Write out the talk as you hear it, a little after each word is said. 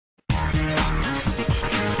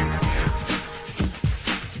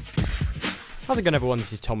How's it going, everyone?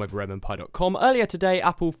 This is Tom over RedmanPie.com. Earlier today,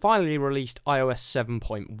 Apple finally released iOS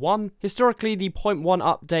 7.1. Historically, the 0.1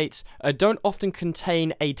 updates don't often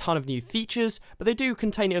contain a ton of new features, but they do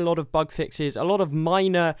contain a lot of bug fixes, a lot of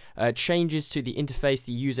minor changes to the interface,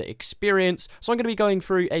 the user experience. So I'm going to be going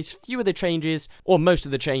through a few of the changes, or most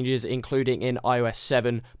of the changes, including in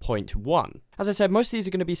iOS 7.1. As I said, most of these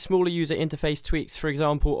are going to be smaller user interface tweaks. For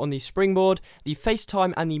example, on the Springboard, the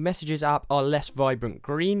FaceTime and the Messages app are less vibrant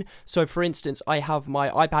green. So for instance, I have my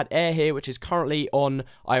iPad Air here, which is currently on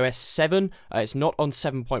iOS 7. It's not on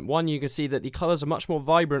 7.1. You can see that the colors are much more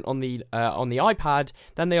vibrant on the iPad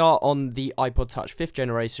than they are on the iPod Touch 5th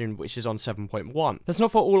generation, which is on 7.1. That's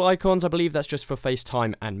not for all icons. I believe that's just for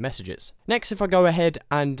FaceTime and Messages. Next, if I go ahead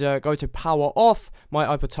and go to power off my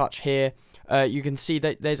iPod Touch here, you can see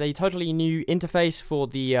that there's a totally new interface for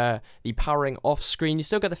the powering off screen. You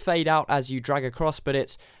still get the fade out as you drag across, but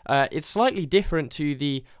it's slightly different to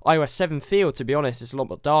the iOS 7 feel, to be honest. It's a lot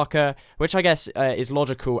more darker, which I guess is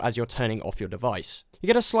logical as you're turning off your device. You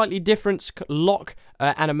get a slightly different lock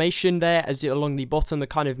animation there as along the bottom, the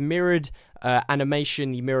kind of mirrored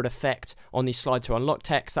animation, the mirrored effect on the slide to unlock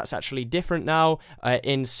text. That's actually different now.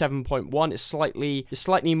 In 7.1, it's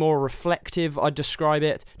slightly more reflective, I'd describe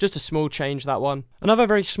it. Just a small change, that one. Another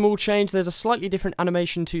very small change, there's a slightly different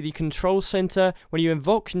animation to the control center. When you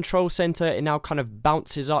invoke control center, it now kind of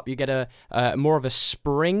bounces up. You get a more of a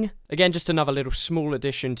spring. Again, just another little small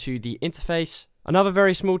addition to the interface. Another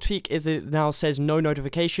very small tweak is it now says no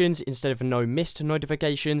notifications instead of no missed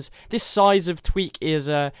notifications. This size of tweak is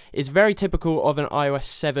very typical of an iOS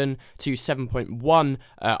 7 to 7.1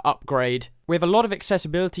 upgrade. We have a lot of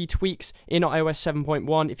accessibility tweaks in iOS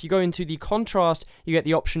 7.1. If you go into the contrast, you get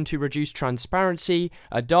the option to reduce transparency,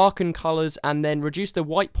 darken colors, and then reduce the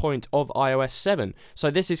white point of iOS 7.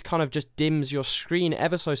 So this is kind of just dims your screen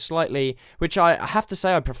ever so slightly, which I have to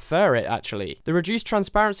say I prefer it, actually. The reduce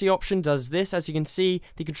transparency option does this. As you can see,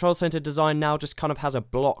 the control center design now just kind of has a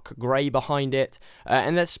block gray behind it,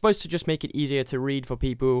 and that's supposed to just make it easier to read for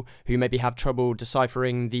people who maybe have trouble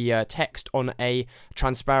deciphering the text on a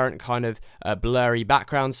transparent kind of blurry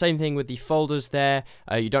background. Same thing with the folders there.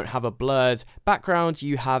 You don't have a blurred background,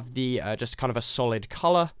 you have the just kind of a solid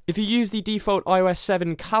color. If you use the default iOS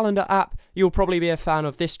 7 calendar app, you'll probably be a fan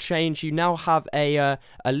of this change. You now have a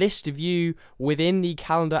list view within the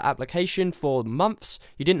calendar application for months.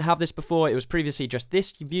 You didn't have this before. It was previously just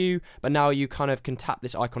this view, but now you kind of can tap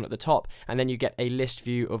this icon at the top, and then you get a list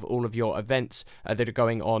view of all of your events that are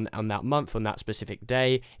going on that month, on that specific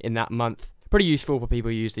day in that month. Pretty useful for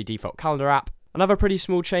people who use the default calendar app. Another pretty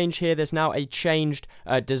small change here, there's now a changed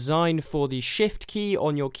design for the shift key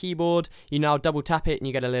on your keyboard. You now double tap it and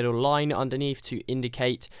you get a little line underneath to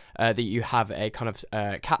indicate that you have a kind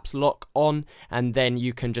of caps lock on, and then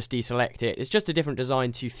you can just deselect it. It's just a different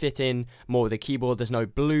design to fit in more with the keyboard. There's no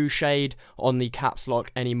blue shade on the caps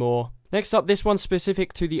lock anymore. Next up, this one's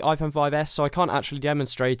specific to the iPhone 5S, so I can't actually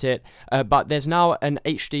demonstrate it, but there's now an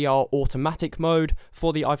HDR automatic mode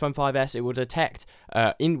for the iPhone 5S. It will detect,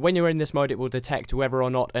 when you're in this mode, it will detect whether or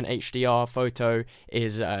not an HDR photo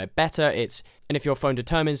is better. And if your phone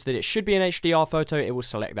determines that it should be an HDR photo, it will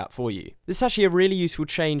select that for you. This is actually a really useful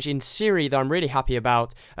change in Siri that I'm really happy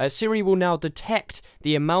about. Siri will now detect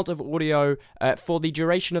the amount of audio for the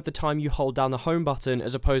duration of the time you hold down the home button,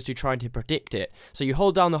 as opposed to trying to predict it. So you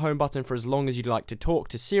hold down the home button for as long as you'd like to talk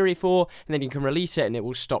to Siri for, and then you can release it and it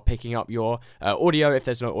will stop picking up your audio if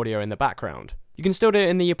there's no audio in the background. You can still do it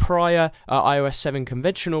in the prior iOS 7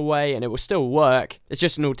 conventional way, and it will still work. It's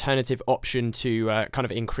just an alternative option to kind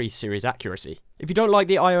of increase Siri's accuracy. If you don't like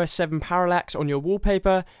the iOS 7 parallax on your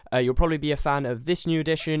wallpaper, you'll probably be a fan of this new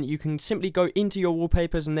addition. You can simply go into your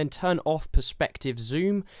wallpapers and then turn off perspective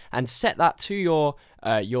zoom and set that to your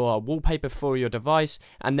wallpaper for your device,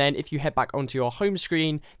 and then if you head back onto your home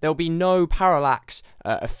screen, there'll be no parallax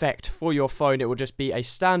effect for your phone. It will just be a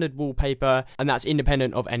standard wallpaper, and that's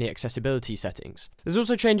independent of any accessibility settings. There's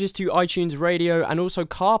also changes to iTunes Radio and also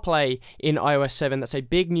CarPlay in iOS 7. That's a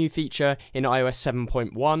big new feature in iOS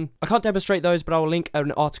 7.1. I can't demonstrate those, but I will link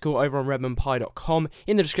an article over on RedmanPie.com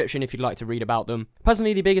in the description if you'd like to read about them.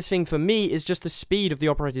 Personally, the biggest thing for me is just the speed of the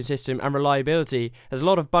operating system and reliability. There's a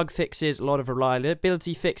lot of bug fixes, a lot of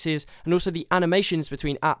reliability fixes, and also the animations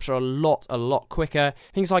between apps are a lot quicker.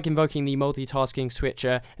 Things like invoking the multitasking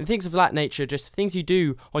switcher and things of that nature, just things you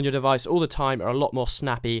do on your device all the time, are a lot more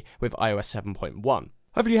snappy with iOS 7.1.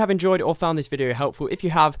 Hopefully you have enjoyed or found this video helpful. If you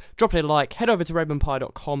have, drop it a like, head over to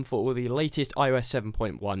RedmanPie.com for all the latest iOS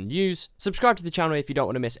 7.1 news. Subscribe to the channel if you don't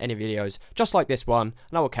want to miss any videos just like this one,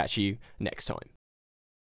 and I will catch you next time.